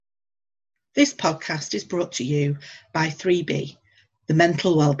This podcast is brought to you by 3B, the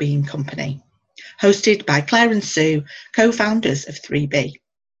mental wellbeing company, hosted by Claire and Sue, co-founders of 3B.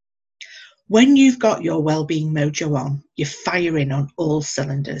 When you've got your wellbeing mojo on, you're firing on all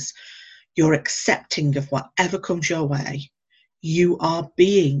cylinders. You're accepting of whatever comes your way. You are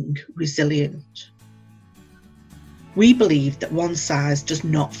being resilient. We believe that one size does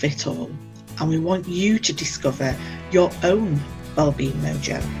not fit all, and we want you to discover your own wellbeing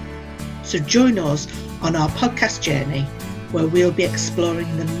mojo. So join us on our podcast journey, where we'll be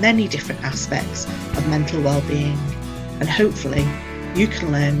exploring the many different aspects of mental wellbeing, and hopefully you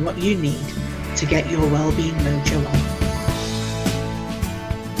can learn what you need to get your wellbeing mojo on.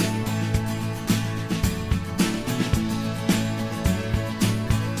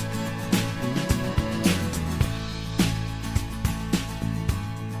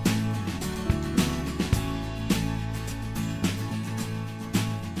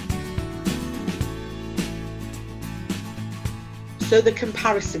 So the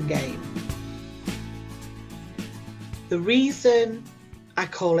comparison game. The reason I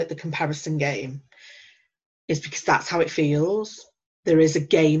call it the comparison game is because that's how it feels. There is a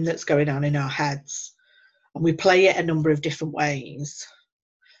game that's going on in our heads, and we play it a number of different ways.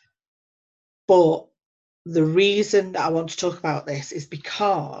 But the reason that I want to talk about this is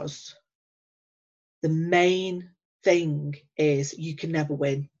because the main thing is you can never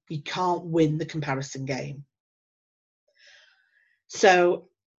win. You can't win the comparison game. So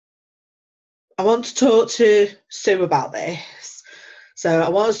I want to talk to Sue about this. So I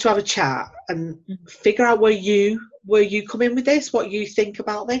want us to have a chat and figure out where you come in with this, what you think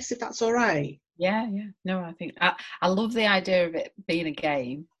about this, if that's all right. Yeah. No, I think I love the idea of it being a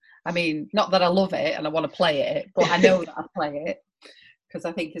game. I mean, not that I love it and I want to play it, but I know that I play it because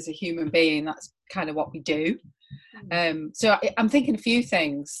I think as a human being, that's kind of what we do. So I'm thinking a few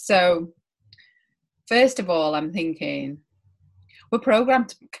things. So first of all, I'm thinking we're programmed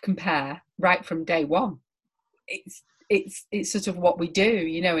to compare right from day one. It's sort of what we do,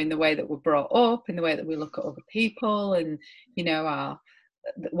 you know, in the way that we're brought up, in the way that we look at other people, and you know,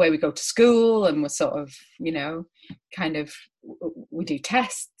 the way we go to school, and we're sort of, you know, kind of, we do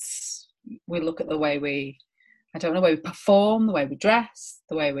tests, we look at the way we perform, the way we dress,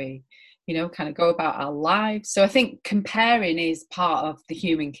 the way we, you know, kind of go about our lives. So I think comparing is part of the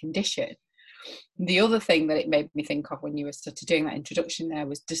human condition. The other thing that it made me think of when you were sort of doing that introduction there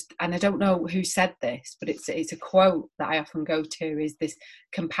was just, and I don't know who said this, but it's a quote that I often go to, is this: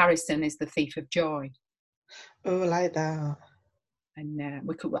 comparison is the thief of joy. Oh, I like that. And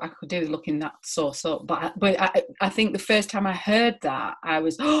I could do looking that source up, but I think the first time I heard that, I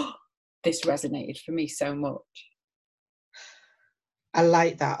was, oh, this resonated for me so much. I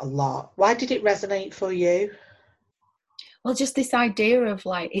like that a lot. Why did it resonate for you? Well, just this idea of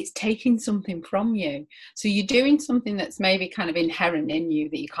like, it's taking something from you. So you're doing something that's maybe kind of inherent in you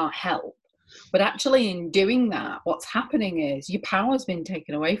that you can't help. But actually in doing that, what's happening is your power's been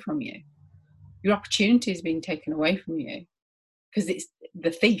taken away from you. Your opportunity is being taken away from you. Because it's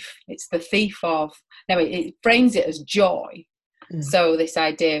the thief. It's the thief of, now it frames it as joy. So this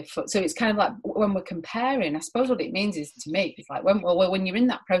idea, so it's kind of like when we're comparing, I suppose what it means is, to me, it's like when you're in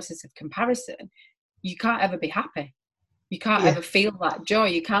that process of comparison, you can't ever be happy. You can't ever feel that joy.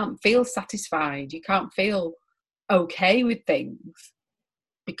 You can't feel satisfied. You can't feel okay with things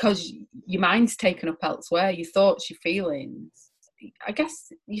because your mind's taken up elsewhere, your thoughts, your feelings. I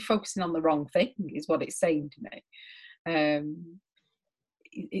guess you're focusing on the wrong thing is what it's saying to me.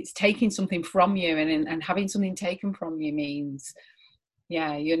 It's taking something from you, and having something taken from you means,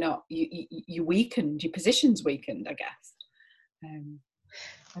 yeah, you're weakened, your position's weakened, I guess.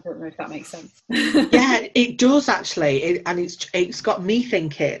 I don't know if that makes sense. Yeah, it does actually, and it's got me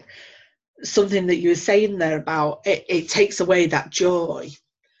thinking something that you were saying there about it takes away that joy,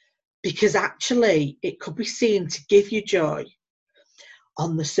 because actually it could be seen to give you joy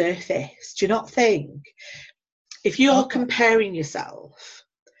on the surface. Do you not think? If you're comparing yourself,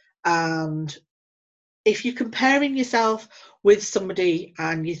 and if you're comparing yourself with somebody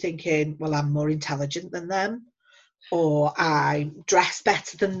and you're thinking, well, I'm more intelligent than them, or I dress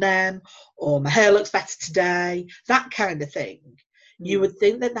better than them, or my hair looks better today, that kind of thing, you would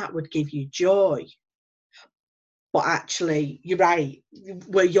think that would give you joy. But actually, you're right,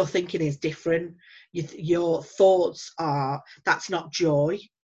 where you're thinking is different. Your thoughts are, that's not joy.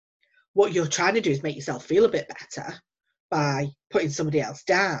 What you're trying to do is make yourself feel a bit better by putting somebody else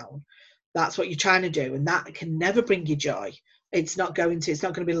down. That's what you're trying to do, and that can never bring you joy. It's not going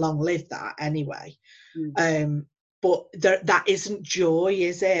to be long lived, that anyway. But that isn't joy,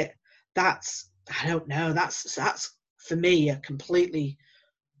 is it? That's, I don't know, that's for me a completely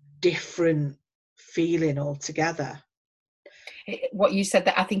different feeling altogether. What you said,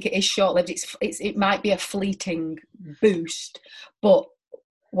 that I think it is short-lived. It might be a fleeting boost, but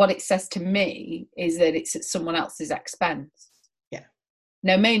what it says to me is that it's at someone else's expense. Yeah.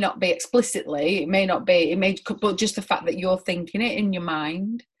 Now, it may not be explicitly, but just the fact that you're thinking it in your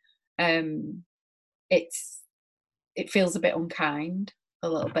mind, it feels a bit unkind, a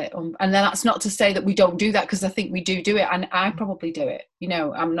little bit. And then that's not to say that we don't do that, because I think we do it, and I probably do it. You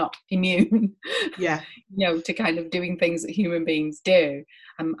know, I'm not immune. Yeah. You know, to kind of doing things that human beings do.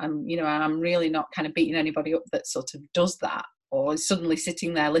 I'm really not kind of beating anybody up that sort of does that, or is suddenly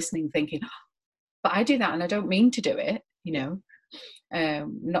sitting there listening thinking, but I do that and I don't mean to do it, you know.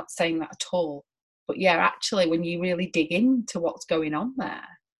 Not saying that at all. But yeah, actually, when you really dig into what's going on there,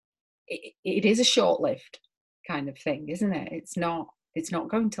 it is a short-lived kind of thing, isn't it? It's not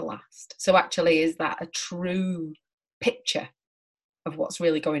going to last. So actually, is that a true picture of what's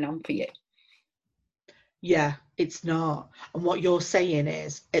really going on for you? Yeah, it's not. And what you're saying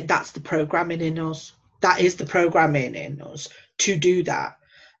is that's the programming in us. That is the programming in us to do that.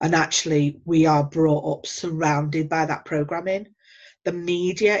 And actually, we are brought up surrounded by that programming. The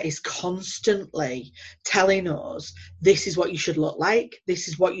media is constantly telling us this is what you should look like, this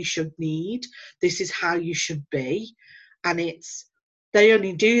is what you should need, this is how you should be. And they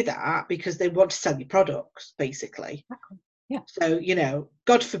only do that because they want to sell you products, basically. Yeah. So, you know,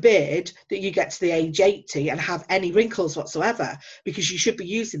 God forbid that you get to the age 80 and have any wrinkles whatsoever, because you should be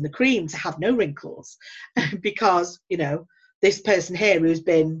using the cream to have no wrinkles. Because, you know, this person here who's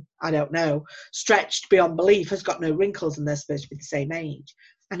been, I don't know, stretched beyond belief has got no wrinkles and they're supposed to be the same age.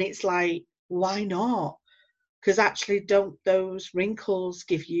 And it's like, why not? Because actually, don't those wrinkles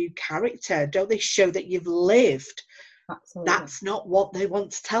give you character? Don't they show that you've lived? Absolutely. That's not what they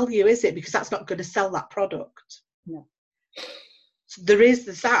want to tell you, is it? Because that's not going to sell that product. No. So there is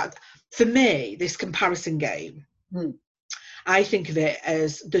that. For me, this comparison game, I think of it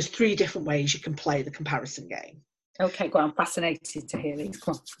as there's 3 different ways you can play the comparison game. Okay, well, I'm fascinated to hear these.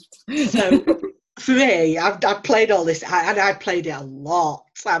 So for me, I've played all this, and I've played it a lot.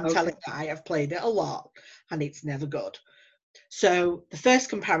 I'm telling you, I have played it a lot, and it's never good. So the first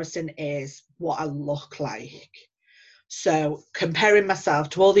comparison is what I look like. So comparing myself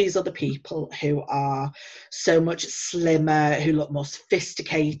to all these other people who are so much slimmer, who look more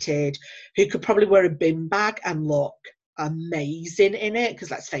sophisticated, who could probably wear a bin bag and look amazing in it.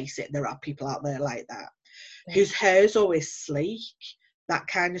 Because let's face it, there are people out there like that, whose hair's always sleek, that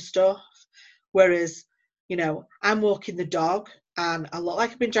kind of stuff. Whereas, you know, I'm walking the dog and I look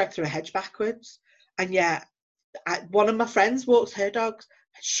like I've been dragged through a hedge backwards. And yet, one of my friends walks her dog.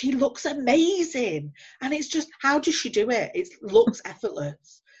 She looks amazing. And it's just, how does she do it? It looks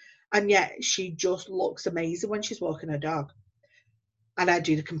effortless. And yet she just looks amazing when she's walking her dog. And I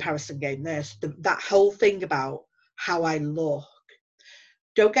do the comparison game there. So that whole thing about how I look.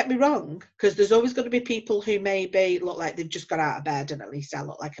 Don't get me wrong, because there's always going to be people who maybe look like they've just got out of bed and at least I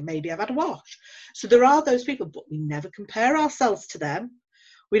look like maybe I've had a wash. So there are those people, but we never compare ourselves to them.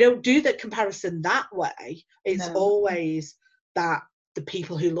 We don't do that comparison that way. It's always that the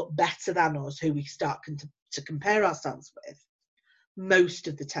people who look better than us who we start to compare ourselves with most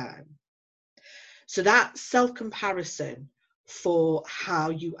of the time. So that self-comparison for how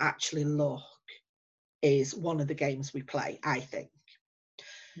you actually look is one of the games we play, I think.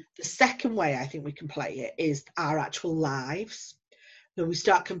 The second way I think we can play it is our actual lives. When we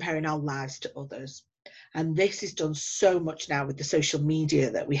start comparing our lives to others. And this is done so much now with the social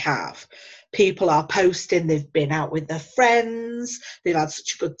media that we have. People are posting, they've been out with their friends, they've had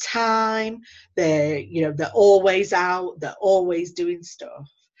such a good time, they're always out, they're always doing stuff.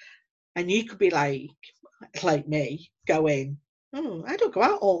 And you could be like me, going, I don't go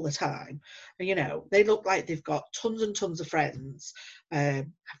out all the time. And, you know, they look like they've got tons and tons of friends. I've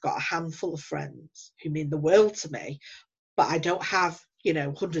got a handful of friends who mean the world to me, but I don't have, you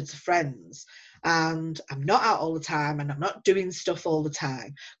know, hundreds of friends, and I'm not out all the time and I'm not doing stuff all the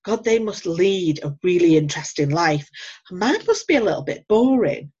time. God, they must lead a really interesting life. And mine must be a little bit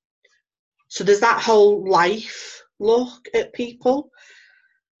boring. So there's that whole life look at people.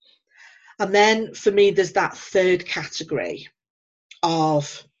 And then for me, there's that third category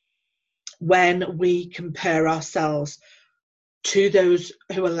of when we compare ourselves to those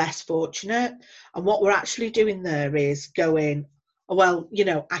who are less fortunate. And what we're actually doing there is going, well, you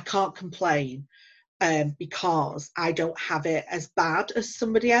know, I can't complain because I don't have it as bad as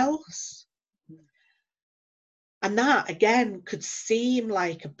somebody else. And that, again, could seem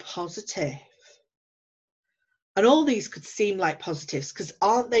like a positive. And all these could seem like positives, because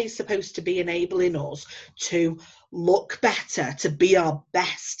aren't they supposed to be enabling us to look better, to be our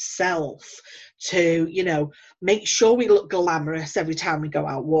best self, to, make sure we look glamorous every time we go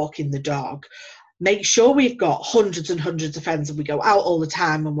out walking the dog, make sure we've got hundreds and hundreds of friends and we go out all the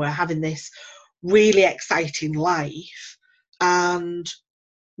time and we're having this really exciting life, and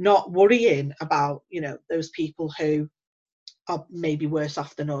not worrying about, those people who are maybe worse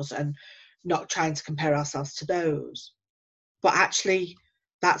off than us, and not trying to compare ourselves to those. But actually,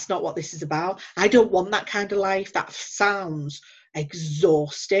 that's not what this is about. I don't want that kind of life. That sounds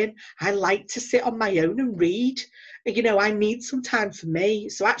exhausting. I like to sit on my own and read. I need some time for me.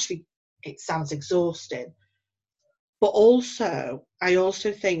 So actually, it sounds exhausting. But also, I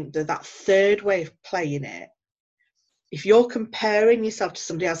also think that that third way of playing it, if you're comparing yourself to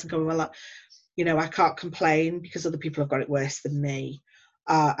somebody else and going, well, I can't complain because other people have got it worse than me.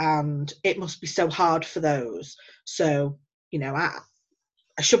 And it must be so hard for those. So,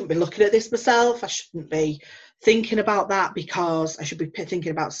 I shouldn't be looking at this myself. I shouldn't be thinking about that because I should be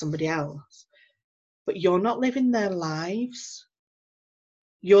thinking about somebody else. But you're not living their lives.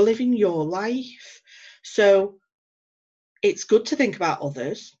 You're living your life. So it's good to think about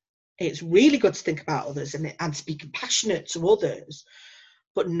others. It's really good to think about others and to be compassionate to others,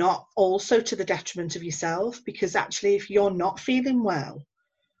 but not also to the detriment of yourself. Because actually, if you're not feeling well,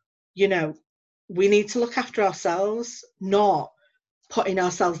 we need to look after ourselves, not putting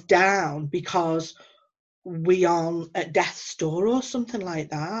ourselves down because we are at death's door or something like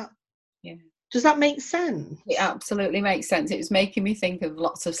that. Yeah. Does that make sense? It absolutely makes sense. It was making me think of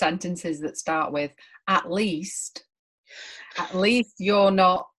lots of sentences that start with at least you're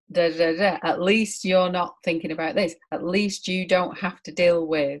not da, da, da. At least you're not thinking about this. At least you don't have to deal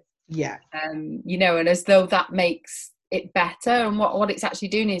with. Yeah. And as though that makes it better. And what it's actually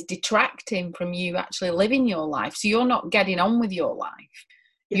doing is detracting from you actually living your life. So you're not getting on with your life.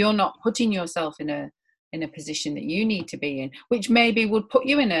 Yeah. You're not putting yourself in a position that you need to be in, which maybe would put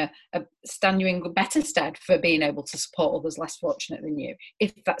you in stand you in better stead for being able to support others less fortunate than you,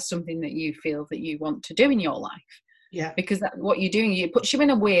 if that's something that you feel that you want to do in your life. Yeah. Because that's what you're doing. It puts you in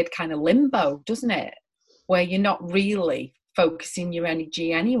a weird kind of limbo, doesn't it? Where you're not really focusing your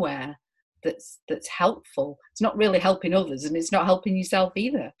energy anywhere that's helpful. It's not really helping others, and it's not helping yourself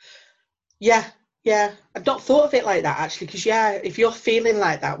either. Yeah. I've not thought of it like that, actually, because if you're feeling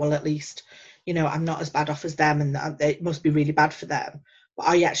like that, well, at least I'm not as bad off as them, and it must be really bad for them. But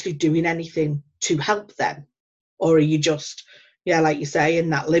are you actually doing anything to help them? Or are you just, like you say, in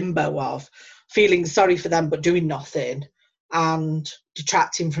that limbo of feeling sorry for them but doing nothing, and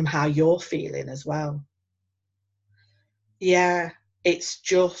detracting from how you're feeling as well? Yeah, it's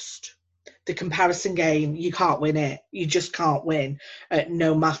just the comparison game. You can't win it. You just can't win,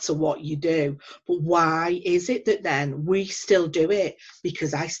 no matter what you do. But why is it that then we still do it?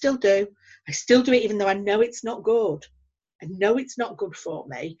 Because I still do. I still do it even though I know it's not good. I know it's not good for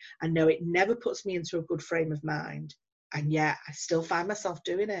me. I know it never puts me into a good frame of mind. And yet I still find myself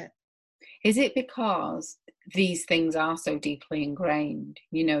doing it. Is it because these things are so deeply ingrained?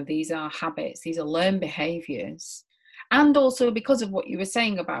 These are habits, these are learned behaviours. And also because of what you were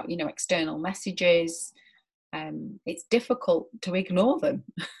saying about, external messages, it's difficult to ignore them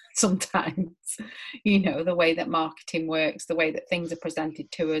sometimes, the way that marketing works, the way that things are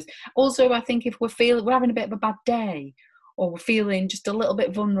presented to us. Also, I think if we're having a bit of a bad day, or we're feeling just a little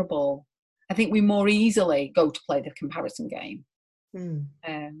bit vulnerable, I think we more easily go to play the comparison game. And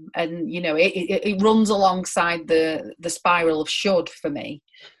it runs alongside the spiral of should for me.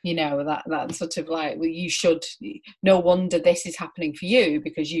 That sort of like, well, you should, no wonder this is happening for you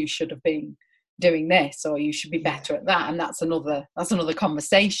because you should have been doing this, or you should be better at that, and that's another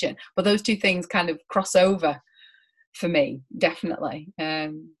conversation. But those two things kind of cross over for me, definitely.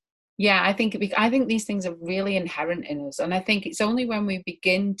 I think these things are really inherent in us, and I think it's only when we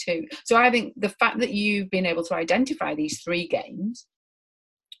begin to. So I think the fact that you've been able to identify these 3 games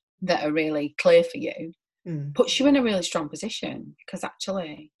that are really clear for you puts you in a really strong position, because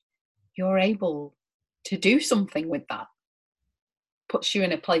actually you're able to do something with that. Puts you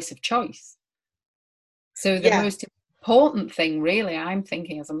in a place of choice. So the most important thing, really, I'm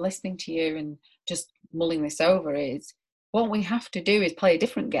thinking as I'm listening to you and just mulling this over, is what we have to do is play a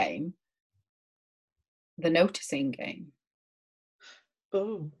different game, the noticing game.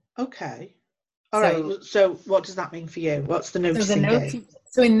 Oh, okay. All right. So what does that mean for you? What's the noticing game?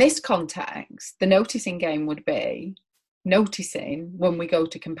 So in this context, the noticing game would be noticing when we go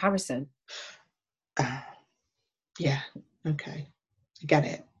to comparison. Yeah. Okay. I get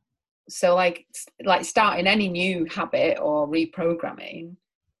it. So like starting any new habit or reprogramming,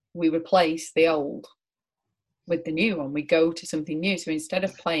 we replace the old with the new one. We go to something new. So instead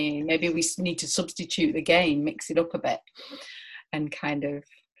of playing, maybe we need to substitute the game, mix it up a bit, and kind of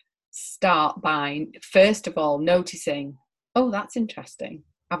start by, first of all, noticing, oh, that's interesting.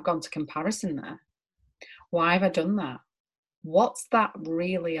 I've gone to comparison there. Why have I done that? What's that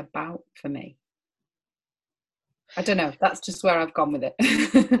really about for me? I don't know. That's just where I've gone with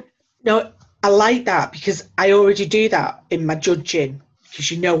it. No, I like that because I already do that in my judging,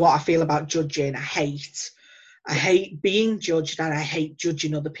 because you know what I feel about judging. I hate being judged, and I hate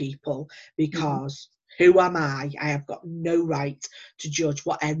judging other people, because who am I? I have got no right to judge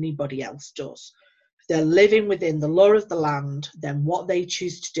what anybody else does. If they're living within the law of the land, then what they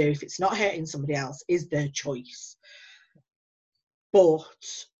choose to do, if it's not hurting somebody else, is their choice. But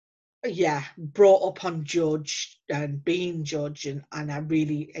yeah, brought up on judge and being judged, and I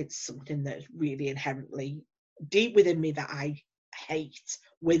really, it's something that's really inherently deep within me that I hate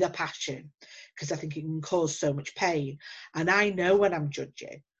with a passion, because I think it can cause so much pain. And I know when I'm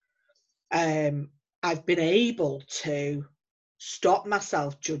judging, I've been able to stop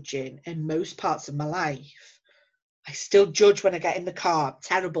myself judging in most parts of my life. I still judge when I get in the car.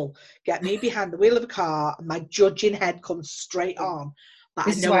 Terrible. Get me behind the wheel of a car and my judging head comes straight on. But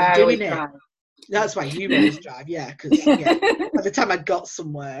I know I'm doing it. That's why you always drive, yeah, because by the time I got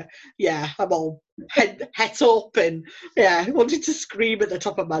somewhere, I'm all head up, and I wanted to scream at the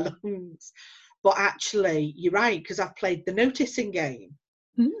top of my lungs. But actually, you're right, because I've played the noticing game.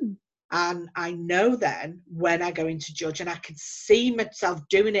 And I know then when I go into judge, and I can see myself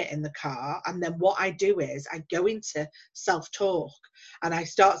doing it in the car. And then what I do is I go into self-talk, and I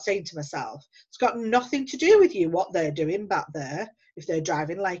start saying to myself, it's got nothing to do with you, what they're doing back there. If they're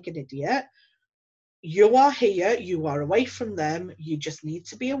driving like an idiot, you are here, you are away from them. You just need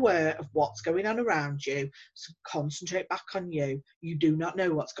to be aware of what's going on around you. So concentrate back on you. You do not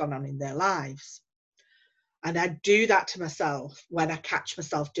know what's gone on in their lives. And I do that to myself when I catch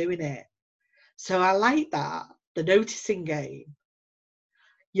myself doing it. So I like that, the noticing game.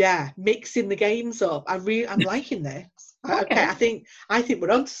 Yeah, mixing the games up. I'm liking this. Okay, I think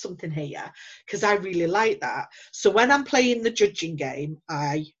we're onto something here, because I really like that. So when I'm playing the judging game,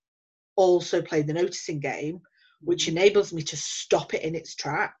 I also play the noticing game, which enables me to stop it in its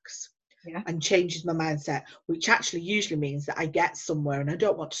tracks and changes my mindset, which actually usually means that I get somewhere and I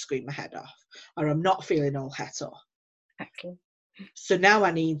don't want to scream my head off, or I'm not feeling all het up. Excellent. So now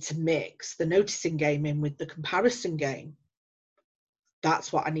I need to mix the noticing game in with the comparison game.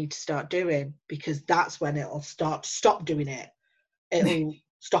 That's what I need to start doing, because that's when it'll stop doing it. It'll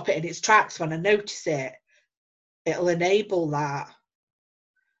stop it in its tracks when I notice it. It'll enable that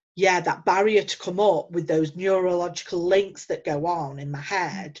barrier to come up with those neurological links that go on in my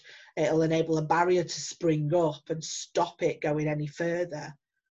head. It'll enable a barrier to spring up and stop it going any further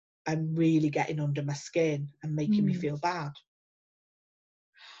and really getting under my skin and making me feel bad.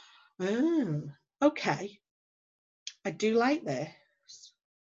 Oh, okay. I do like this.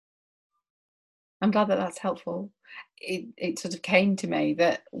 I'm glad that that's helpful. It sort of came to me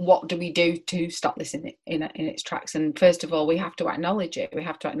that what do we do to stop this in its tracks? And first of all, we have to acknowledge it. We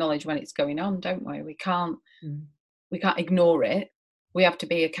have to acknowledge when it's going on, don't we? We can't ignore it. We have to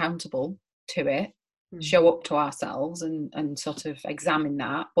be accountable to it, show up to ourselves and sort of examine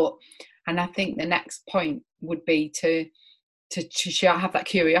that. And I think the next point would be to have that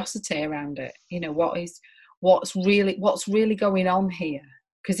curiosity around it. You know, what's really going on here?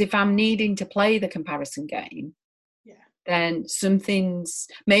 Because if I'm needing to play the comparison game, then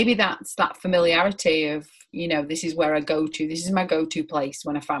maybe that's that familiarity of, you know, this is where I go to, this is my go-to place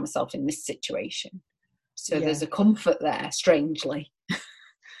when I find myself in this situation. So there's a comfort there, strangely.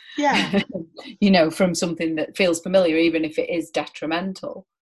 You know, from something that feels familiar, even if it is detrimental.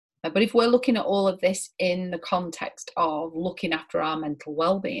 But if we're looking at all of this in the context of looking after our mental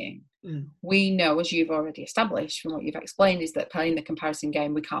well-being, we know, as you've already established from what you've explained, is that playing the comparison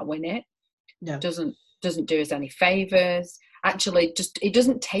game, we can't win it. No. Doesn't do us any favours. Actually, it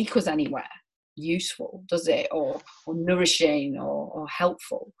doesn't take us anywhere useful, does it? Or nourishing or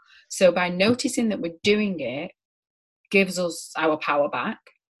helpful. So by noticing that we're doing it, gives us our power back.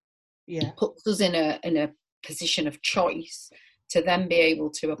 Puts us in a position of choice to then be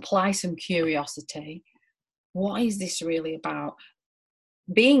able to apply some curiosity. What is this really about?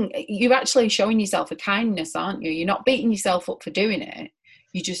 You're actually showing yourself a kindness, aren't you? You're not beating yourself up for doing it.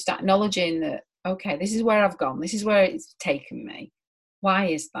 You're just acknowledging that, okay, this is where I've gone. This is where it's taken me. Why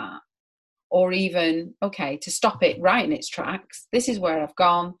is that? Or even, okay, to stop it right in its tracks. This is where I've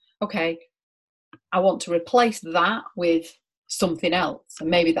gone. Okay, I want to replace that with something else. And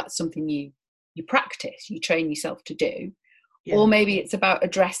maybe that's something you practice, you train yourself to do. Or maybe it's about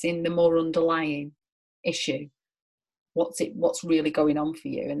addressing the more underlying issue. what's really going on for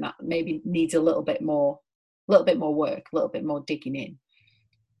you, and that maybe needs a little bit more work, a little bit more digging in.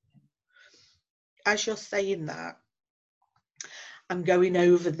 As you're saying that, I'm going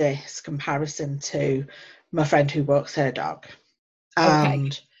over this comparison to my friend who walks her dog,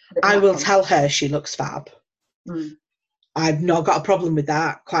 and I will tell her she looks fab. I've not got a problem with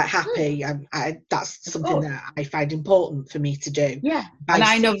that. Quite happy. That's something that I find important for me to do. Yeah, and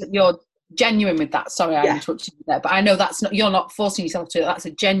I know that you're genuine with that. Sorry, I interrupted you there, but I know that's not, you're not forcing yourself to. That's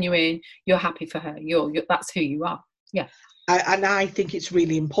a genuine. You're happy for her. You're that's who you are. Yeah. And I think it's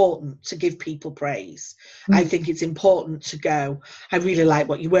really important to give people praise. I think it's important to go, I really like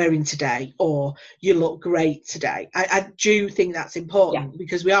what you're wearing today, or you look great today. I do think that's important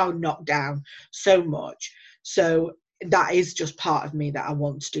because we are knocked down so much. So that is just part of me that I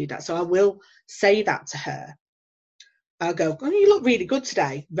want to do that. So I will say that to her. I'll go, oh, you look really good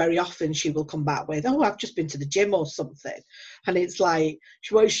today. Very often she will come back with, oh, I've just been to the gym or something. And it's like,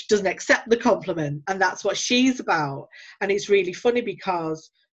 she doesn't accept the compliment. And that's what she's about. And it's really funny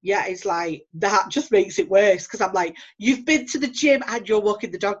because, it's like, that just makes it worse. Because I'm like, you've been to the gym and you're walking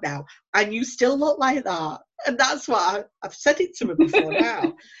the dog now. And you still look like that. And that's what I've said it to her before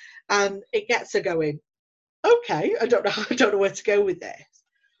now. And it gets her going, okay, I don't know where to go with this.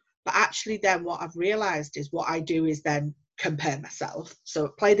 But actually then what I've realised is what I do is then compare myself. So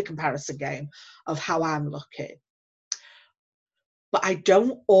play the comparison game of how I'm looking. But I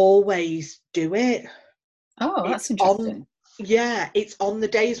don't always do it. Oh, that's interesting. It's on the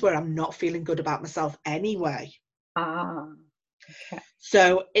days where I'm not feeling good about myself anyway. Okay.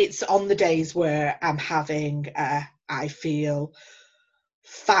 So it's on the days where I'm having, I feel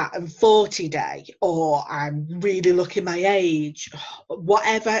fat and 40 day, or I'm really looking my age,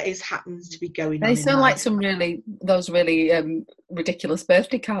 whatever happens to be going on. They sound like some really ridiculous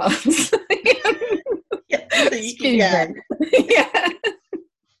birthday cards.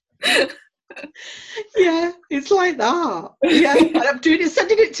 It's like that. And I'm doing it,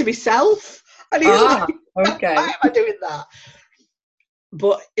 sending it to myself, and it's okay. Why am I doing that?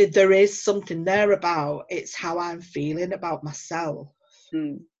 But there is something there about it's how I'm feeling about myself.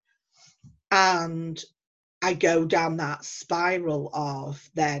 And I go down that spiral of,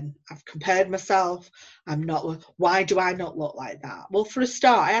 then I've compared myself. Why do I not look like that? Well, for a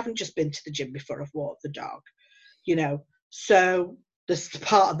start, I haven't just been to the gym before I've walked the dog, so there's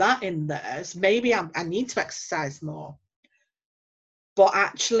part of that in there. So maybe I need to exercise more. But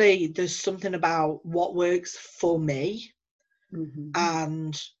actually, there's something about what works for me.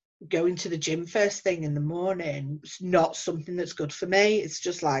 And going to the gym first thing in the morning is not something that's good for me. It's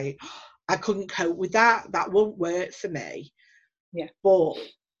just like, I couldn't cope with that. That won't work for me. But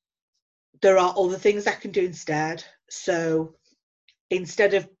there are other things I can do instead. So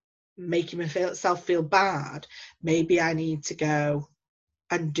instead of making myself feel bad, maybe I need to go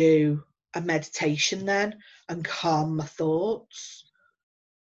and do a meditation then and calm my thoughts.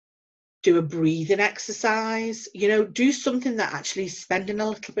 Do a breathing exercise, do something that actually is spending a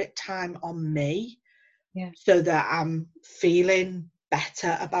little bit of time on me, so that I'm feeling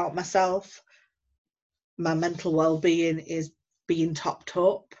better about myself. My mental well-being is being topped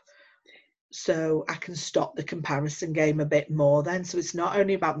up, so I can stop the comparison game a bit more then. So it's not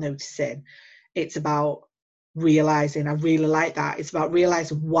only about noticing, it's about realizing I really like that. It's about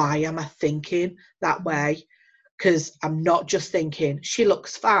realizing, why am I thinking that way? Because I'm not just thinking she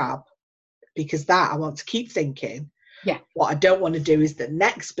looks fab, because that I want to keep thinking. What I don't want to do is the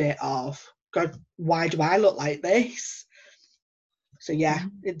next bit of, God, why do I look like this? So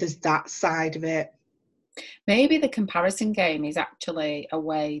there's that side of it. Maybe the comparison game is actually a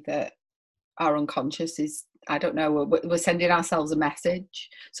way that our unconscious is, I don't know, we're sending ourselves a message.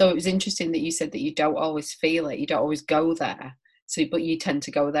 So it was interesting that you said that you don't always feel it, you don't always go there. So, but you tend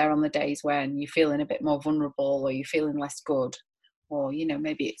to go there on the days when you're feeling a bit more vulnerable, or you're feeling less good, or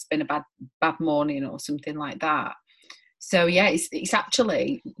maybe it's been a bad morning or something like that. So it's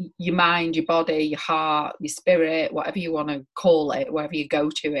actually your mind, your body, your heart, your spirit, whatever you want to call it, wherever you go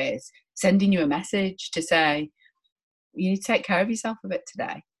to, is sending you a message to say, you need to take care of yourself a bit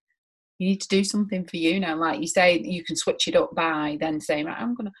today. You need to do something for you now. Like you say, you can switch it up by then saying,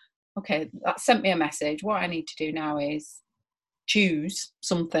 okay, that sent me a message. What I need to do now is choose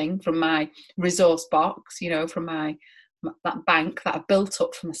something from my resource box, from that bank that I've built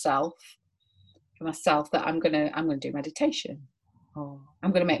up for myself, that I'm gonna do meditation, or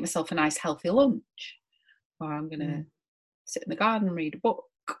I'm gonna make myself a nice healthy lunch, or I'm gonna sit in the garden and read a book,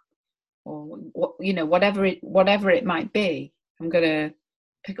 or whatever it might be. I'm gonna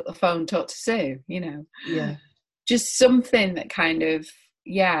pick up the phone, talk to Sue, just something that kind of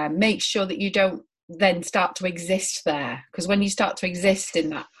makes sure that you don't then start to exist there. Because when you start to exist in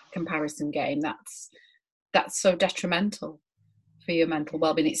that comparison game, that's so detrimental for your mental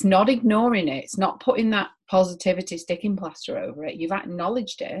well-being. It's not ignoring it. It's not putting that positivity sticking plaster over it. You've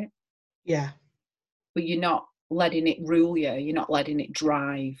acknowledged it. Yeah. But you're not letting it rule you. You're not letting it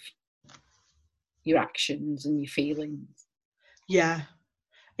drive your actions and your feelings. Yeah.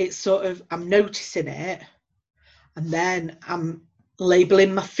 It's sort of, I'm noticing it, and then I'm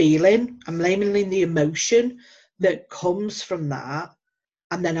labeling my feeling. I'm labeling the emotion that comes from that,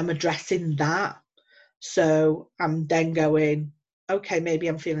 and then I'm addressing that. So I'm then going, okay, maybe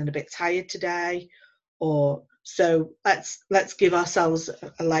I'm feeling a bit tired today, or so let's give ourselves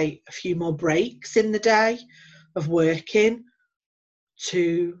like a few more breaks in the day of working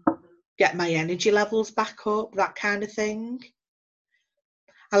to get my energy levels back up, that kind of thing.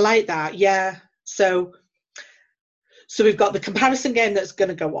 I like that. Yeah. So we've got the comparison game that's going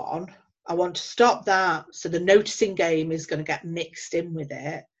to go on. I want to stop that. So the noticing game is going to get mixed in with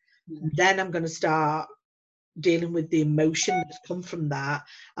it. And then I'm going to start dealing with the emotion that's come from that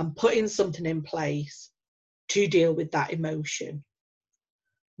and putting something in place to deal with that emotion.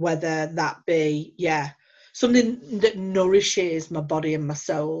 Whether that be, something that nourishes my body and my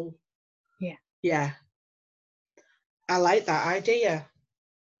soul. Yeah. Yeah. I like that idea,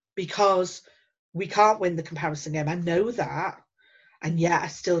 because we can't win the comparison game. I know that. And yet I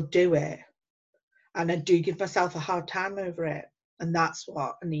still do it. And I do give myself a hard time over it. And that's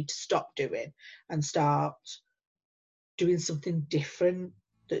what I need to stop doing and start doing something different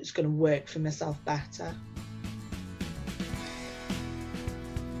that's going to work for myself better.